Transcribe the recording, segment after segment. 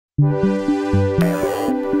In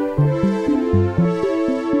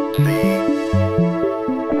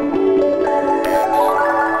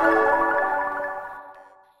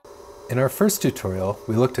our first tutorial,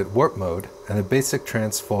 we looked at warp mode and the basic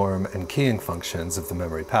transform and keying functions of the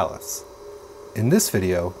memory palace. In this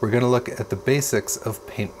video, we're going to look at the basics of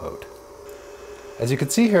paint mode. As you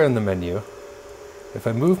can see here in the menu, if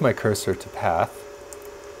I move my cursor to path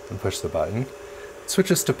and push the button, it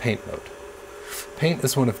switches to paint mode. Paint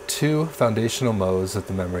is one of two foundational modes that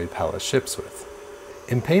the memory palace ships with.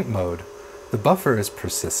 In paint mode, the buffer is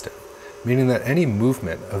persistent, meaning that any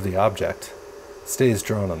movement of the object stays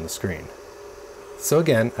drawn on the screen. So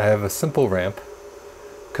again, I have a simple ramp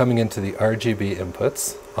coming into the RGB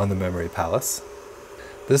inputs on the memory palace.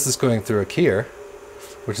 This is going through a keyer,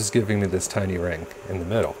 which is giving me this tiny ring in the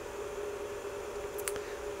middle.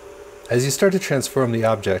 As you start to transform the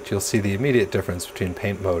object, you'll see the immediate difference between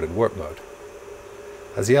paint mode and warp mode.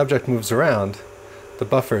 As the object moves around, the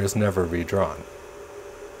buffer is never redrawn.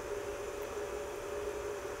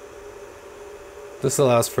 This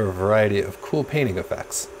allows for a variety of cool painting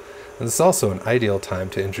effects, and it's also an ideal time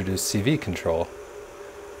to introduce CV control,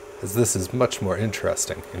 as this is much more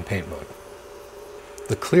interesting in paint mode.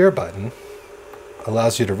 The clear button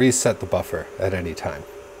allows you to reset the buffer at any time.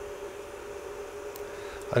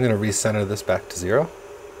 I'm going to recenter this back to 0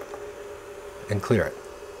 and clear it.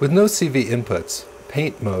 With no CV inputs,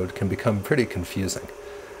 paint mode can become pretty confusing.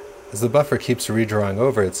 As the buffer keeps redrawing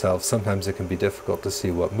over itself, sometimes it can be difficult to see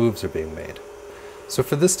what moves are being made. So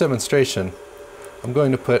for this demonstration, I'm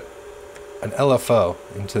going to put an LFO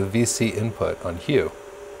into the VC input on hue,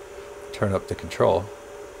 turn up the control.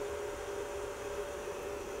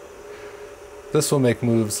 This will make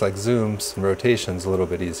moves like zooms and rotations a little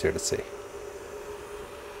bit easier to see.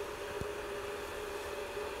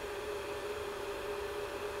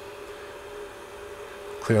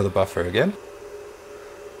 Clear the buffer again.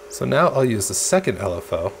 So now I'll use the second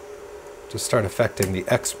LFO to start affecting the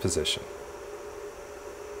X position.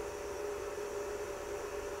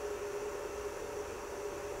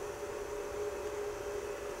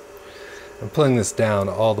 I'm pulling this down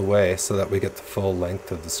all the way so that we get the full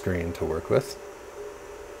length of the screen to work with.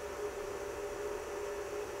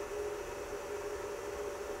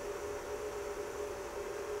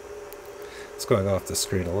 It's going off the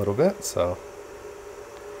screen a little bit, so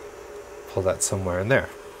pull that somewhere in there.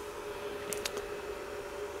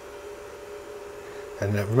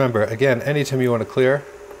 And then remember, again, anytime you want to clear,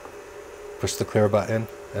 push the clear button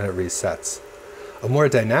and it resets. A more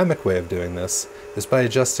dynamic way of doing this is by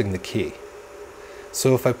adjusting the key.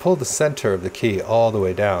 So if I pull the center of the key all the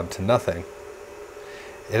way down to nothing,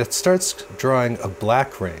 it starts drawing a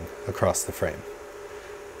black ring across the frame.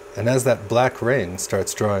 And as that black ring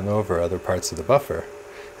starts drawing over other parts of the buffer,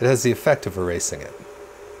 it has the effect of erasing it.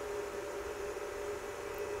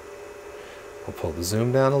 We'll pull the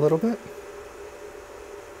zoom down a little bit.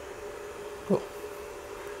 Cool.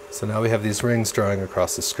 So now we have these rings drawing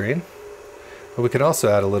across the screen. But we can also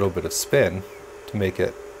add a little bit of spin to make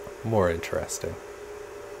it more interesting.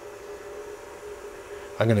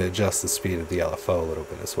 I'm going to adjust the speed of the LFO a little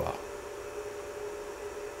bit as well.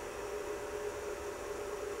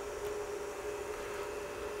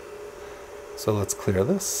 So let's clear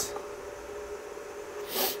this.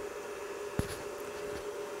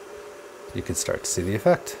 You can start to see the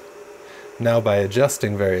effect. Now by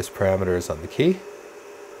adjusting various parameters on the key,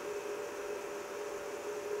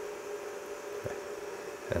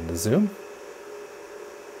 and the zoom,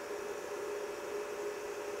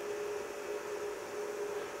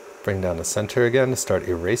 bring down the center again to start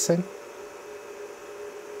erasing,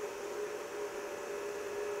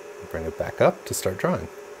 bring it back up to start drawing.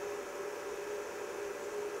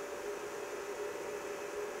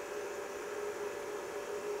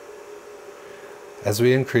 As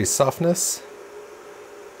we increase softness,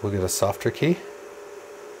 we'll get a softer key.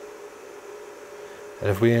 And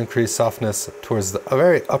if we increase softness towards the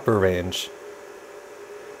very upper range,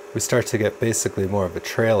 we start to get basically more of a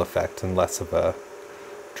trail effect and less of a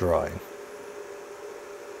drawing.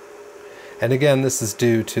 And again, this is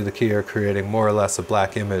due to the keyer creating more or less a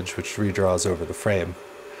black image which redraws over the frame,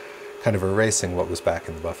 kind of erasing what was back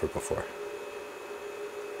in the buffer before.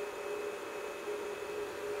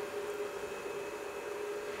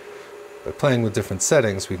 By playing with different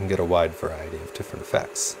settings, we can get a wide variety of different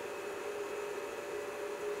effects.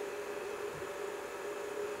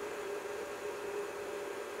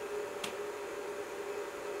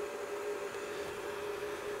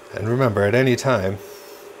 And remember, at any time,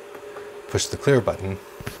 push the clear button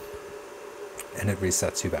and it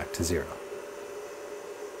resets you back to 0.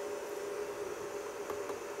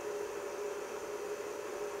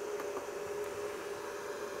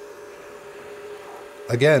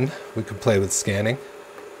 Again, we could play with scanning.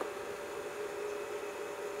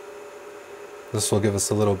 This will give us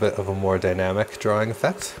a little bit of a more dynamic drawing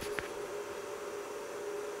effect.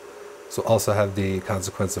 This will also have the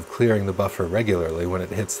consequence of clearing the buffer regularly when it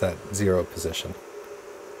hits that 0 position.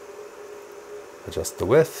 Adjust the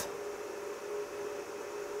width.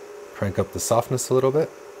 Crank up the softness a little bit.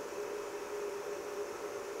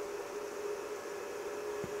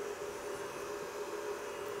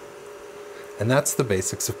 And that's the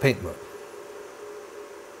basics of paint mode.